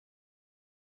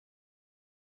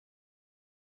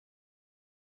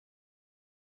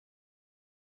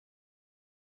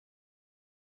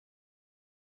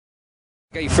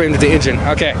Got you framed at the engine.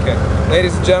 Okay.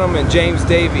 Ladies and gentlemen, James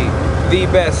Davey,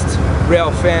 the best rail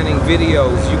fanning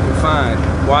videos you can find.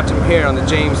 Watch them here on the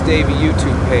James Davey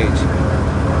YouTube page.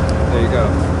 There you go.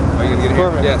 Are you gonna get it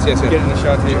here? Yes. Get it in the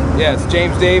shot too. Yeah, it's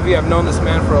James Davey. I've known this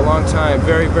man for a long time.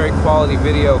 Very, very quality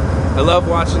video. I love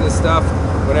watching this stuff.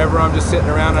 Whenever I'm just sitting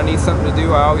around, I need something to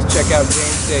do, I always check out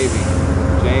James Davey.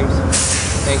 James,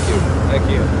 thank you. Thank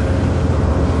you.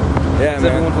 Yeah, Thanks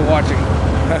everyone for watching.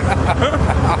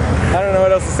 I don't know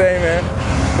what else to say, man.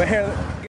 But here,